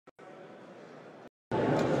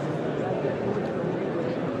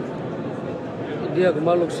dia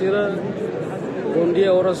malu sira, bom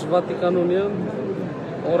dia horas Vaticano nian,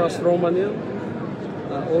 horas Roma nian,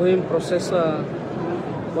 ohim prosesa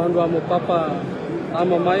quando amo papa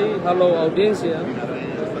ama mai halo audiência,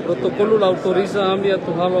 protocolo autoriza ami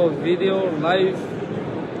tu halo video live,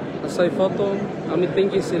 asai foto, ami tem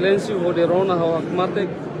que silêncio roderona hao akmatek,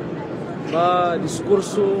 ba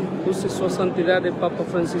discurso husi sua santidade Papa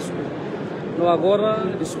Francisco. No agora,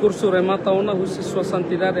 discurso remata ona husi sua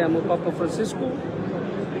santidade amo Papa Francisco.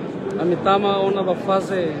 A mitama ona vai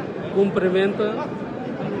fazer cumprimenta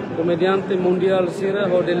comediante mundial sira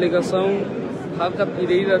ou delegação hakat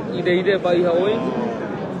ideia vai haoi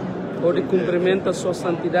ou de cumprimenta sua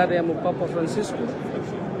santidade amo Papa Francisco.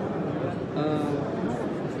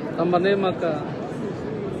 Também maka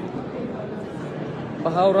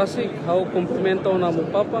bahau rasik hau cumprimenta ona amo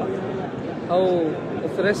Papa hau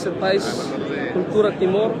oferece tais cultura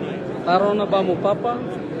Timor tarona bamo Papa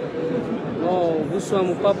no busu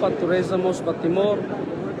amo Papa tu reza mos ba Timor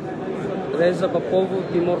reza ba povo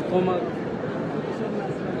Timor toma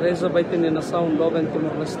reza ba itene nação loben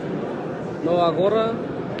Timor Leste no agora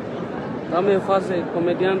também fase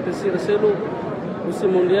comediante sira selo busu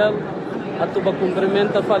mundial atu ba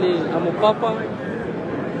cumprimenta fali amo Papa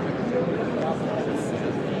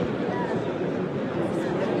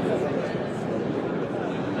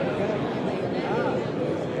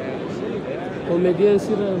comedian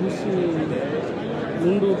sira husi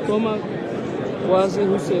mundo toma quase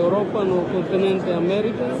husi Europa no continente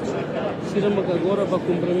América sira maka agora para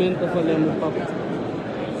cumprimenta falando Papa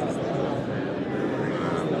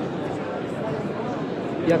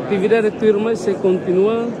e a atividade de turma se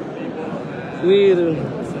continua ir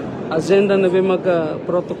agenda neve maka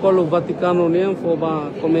protocolo Vaticano nem foba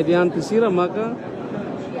comediante sira maka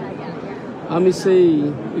ami sei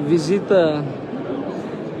visita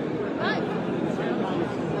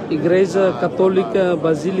Igreja Católica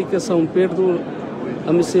Basílica São Pedro,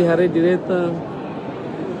 a Missihare direta,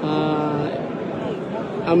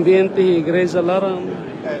 ambiente Igreja Lara,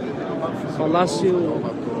 Palácio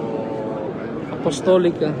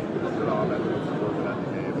Apostólica.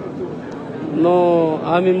 No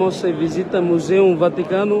amimos visita Museu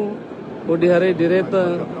Vaticano, o de Hare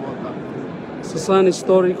direta, sessão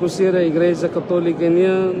histórico ser a Igreja Católica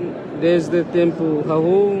desde tempo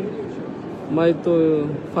Rahu. Mai to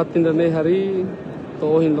fatinda ne hari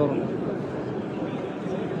to hindor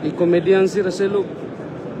e comedian sira selu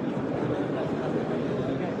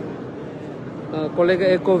colega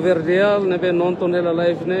Eco Verdeal nebe nonton ela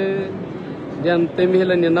live ne dian temi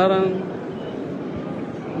hela ninaran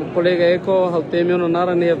colega Eco hal temi no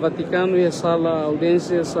naran ne Vaticano e sala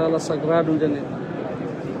audiência sala sagrado ne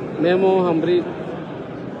memo hambri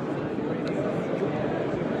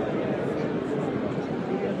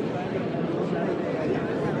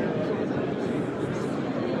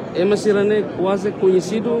Emas irane quase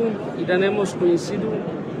conhecido e danemos conhecido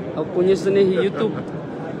ao conhecer ne YouTube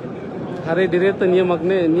hare direta nia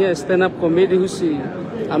magne nia stand up comedy husi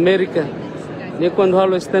América nia quando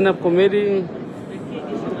halo stand up comedy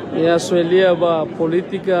nia Suelia ba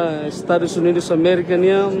política Estados Unidos América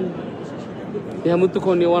nia muito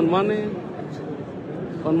com one money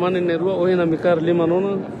ne rua hoje na mikar lima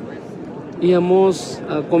nona íamos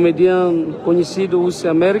comedian conhecido husi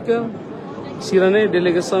América Sirane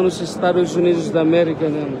delegação nos Estados Unidos da América,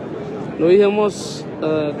 né? Nós íamos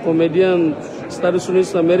comediante Estados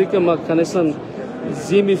Unidos da América, mas canesan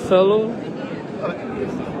Jimmy Fellow.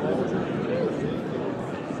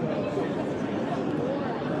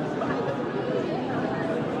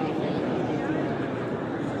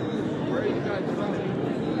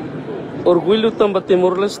 Orgulho também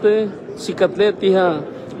Timor Leste, cicatle tiha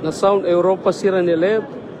nação Europa siranelet,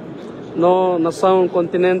 no nação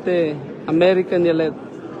continente América nelet.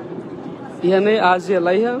 Ihane Ásia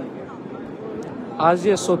laiha,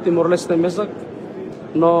 Ásia só Timor Leste mesak,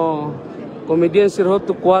 no comedian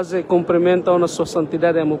sirhoto quase cumprimenta na sua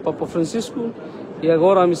santidade amo Papa Francisco e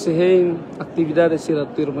agora me se rein atividade sira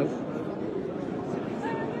turma.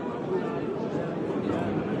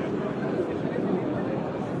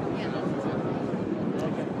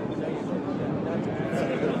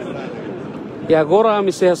 E agora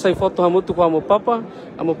me se sai foto hamutu com amo Papa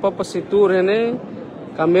se tour né,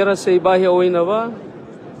 câmera se baia oinava,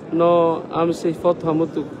 no amo se foto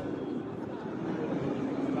hamutu.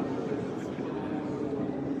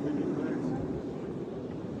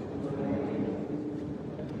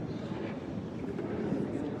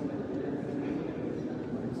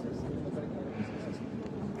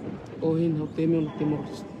 Ohin ho temi no Timor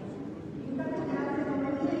Leste.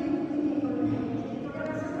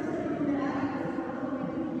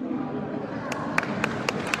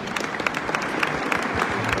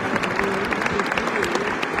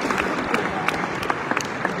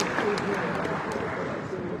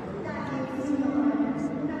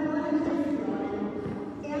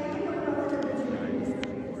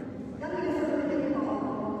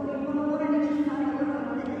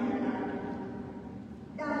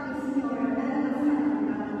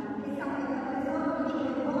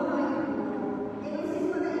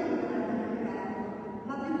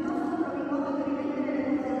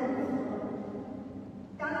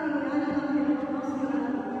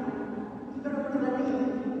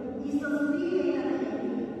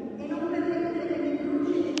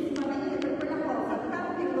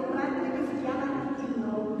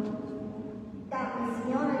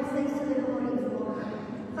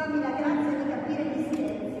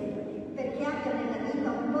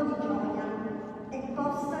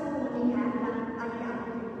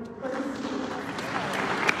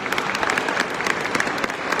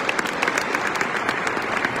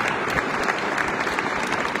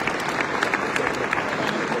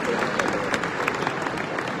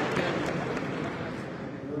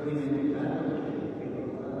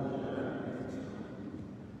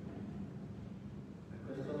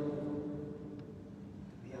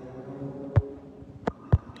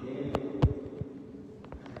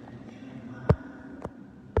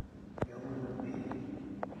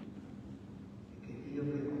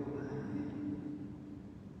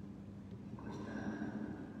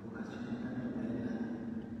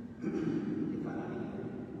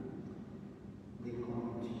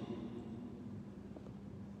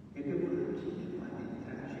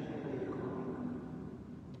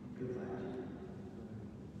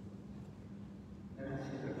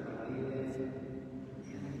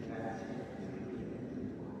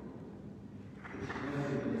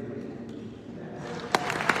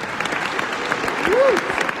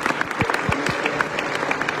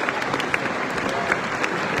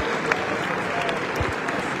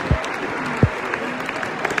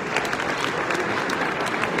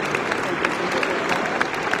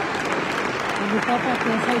 Papa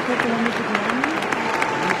pensa que eu muito grande,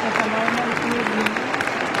 eu falar mais que eu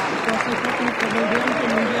posso ser que eu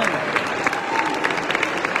mundial.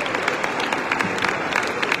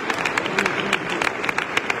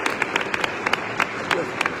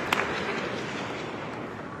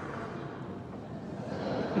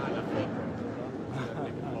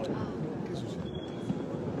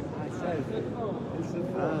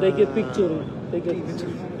 Take a picture. Take a picture.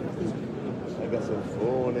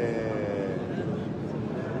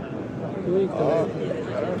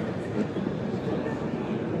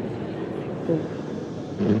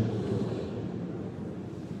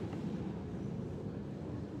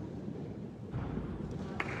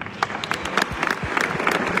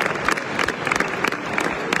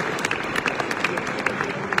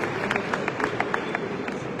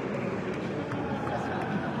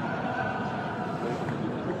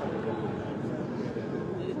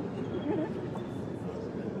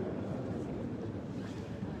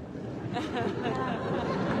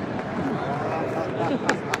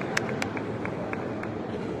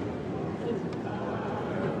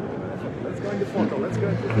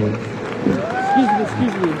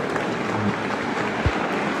 Excuse me.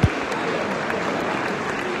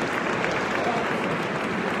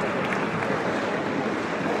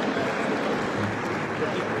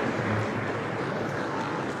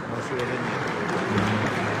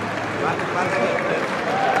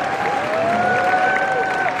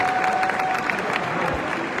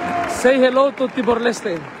 Say hello to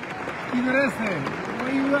Timor-Leste. Timor-Leste,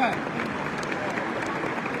 where you at?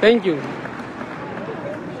 Thank you.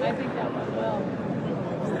 I think that went well.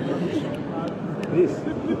 Please.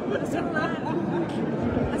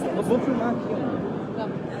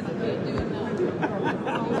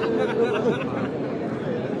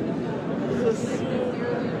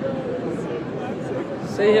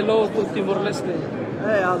 Say hello to Timor-Leste.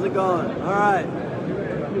 Hey, how's it going? All right.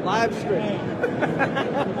 Live stream.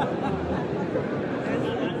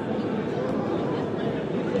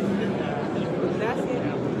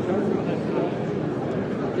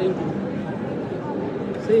 Thank you.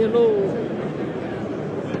 Say hello.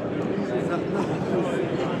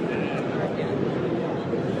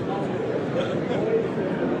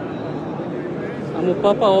 Amo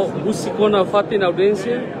papa busicou na fati na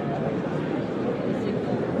audiência.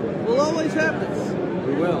 We'll always have this.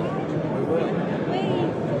 We will. We will.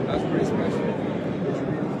 That's pretty special.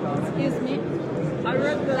 Excuse me. I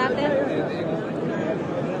wrote that.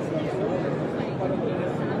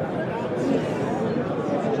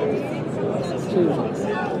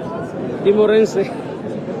 Timorense.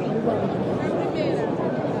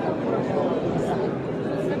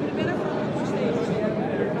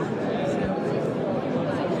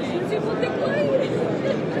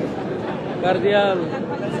 Cardeal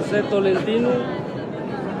José Tolentino,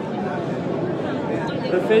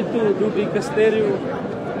 prefeito do Ministério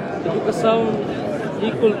de Educação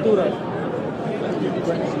e Cultura.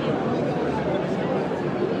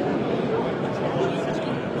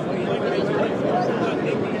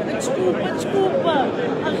 Desculpa.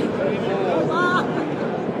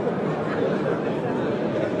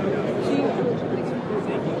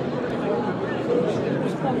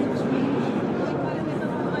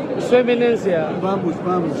 Sua Eminência. Vamos.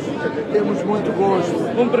 Temos muito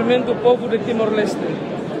gosto. Cumprimento o povo de Timor-Leste.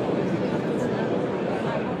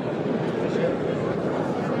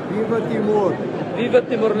 Viva Timor. Viva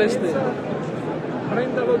Timor-Leste.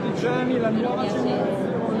 Prendalo di Gianni, la nuova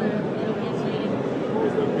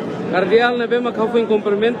Cardeal ne bema kau foi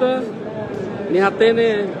cumprimenta. Ni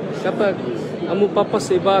hatene kata amu papa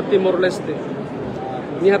seba Timor-Leste.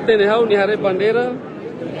 Ni hatene hau ni hare bandeira.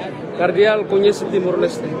 Cardeal conhece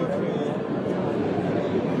Timor-Leste.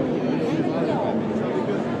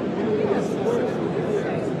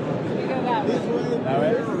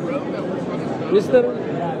 Mister,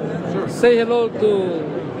 say hello to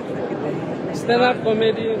stand-up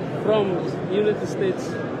comedy from United States.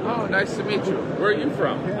 Oh, nice to meet you. Where are you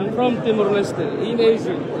from? I'm from Timor-Leste, in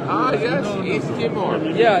Asia. Ah, yes, East Timor.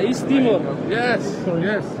 Yeah, East Timor. Yes.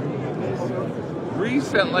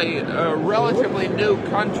 Recently, a relatively new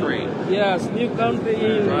country. Yes, new country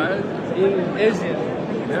in Asia.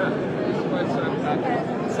 Yeah. This is my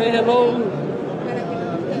son. Say hello.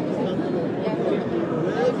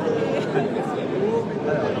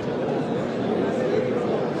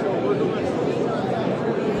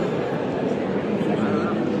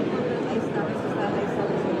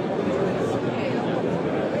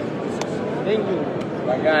 Thank you.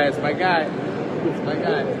 My guy, it's my guy. It's my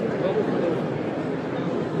guy.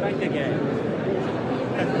 Thank you again.